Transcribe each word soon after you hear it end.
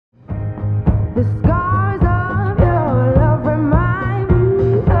The scars of your love remind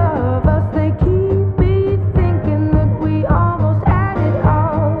me of us. They keep me thinking that we almost had it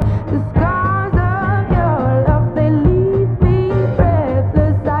all. The scars of your love, they leave me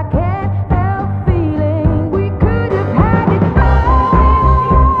breathless. I can't help feeling we could have had it all.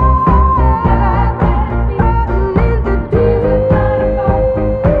 In the deep,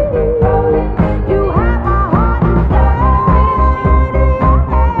 you have my heart inside.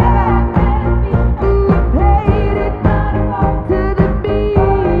 You played it to the beat.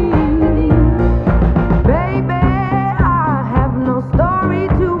 Baby, I have no story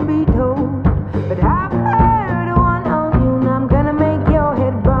to be told, but I've heard one on you, and I'm gonna make your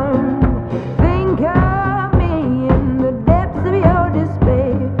head burn. Think of me in the depths of your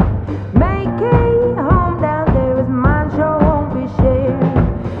despair. Make a home down there as mine sure won't be shared.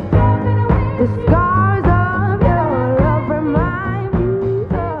 The scars of your love remind me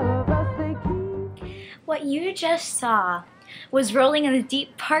of us. They keep. What you just saw was Rolling in the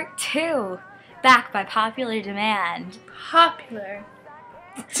Deep Part 2, back by popular demand. Popular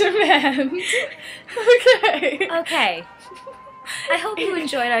demand. Okay. Okay. I hope you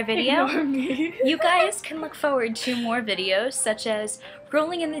enjoyed our video. Ignore me. You guys can look forward to more videos such as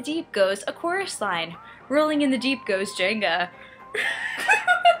Rolling in the Deep goes a chorus line, Rolling in the Deep goes Jenga,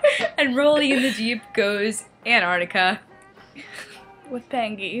 and Rolling in the Deep goes Antarctica. With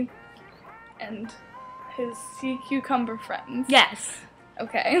Pangy and his sea cucumber friends. Yes.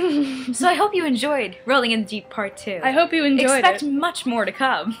 Okay. So I hope you enjoyed Rolling in the Deep Part 2. I hope you enjoyed Expect it. much more to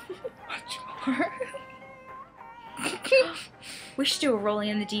come. Much more. We should do a Rolling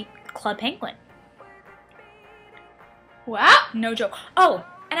in the Deep Club Penguin. Wow. No joke. Oh,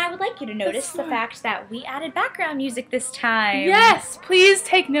 and I would like you to notice That's the fun. fact that we added background music this time. Yes, please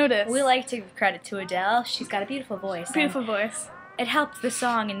take notice. We like to give credit to Adele. She's got a beautiful voice. and Beautiful voice. It helped the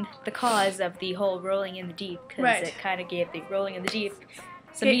song and the cause of the whole Rolling in the Deep, because Right. it kind of gave the Rolling in the Deep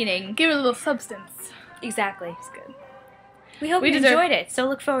some Gi- meaning. Give it a little substance. Exactly. It's good. We hope We you deserve- enjoyed it, so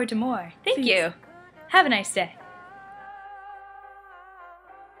look forward to more. Thank Please. you. Have a nice day.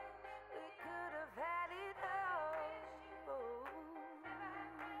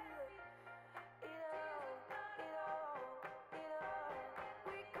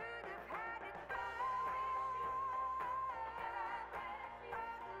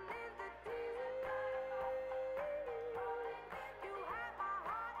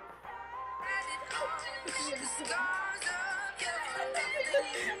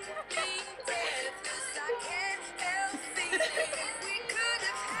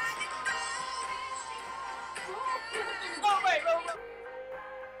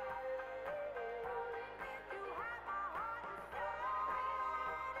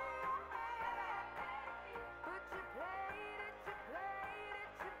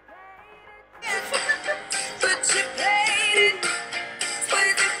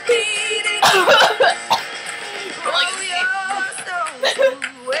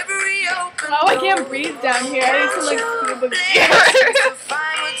 Oh, I can't breathe down here. I need to like scuba gear.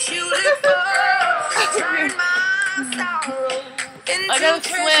 I gotta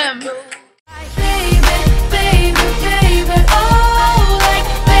swim. Baby, baby, baby, oh.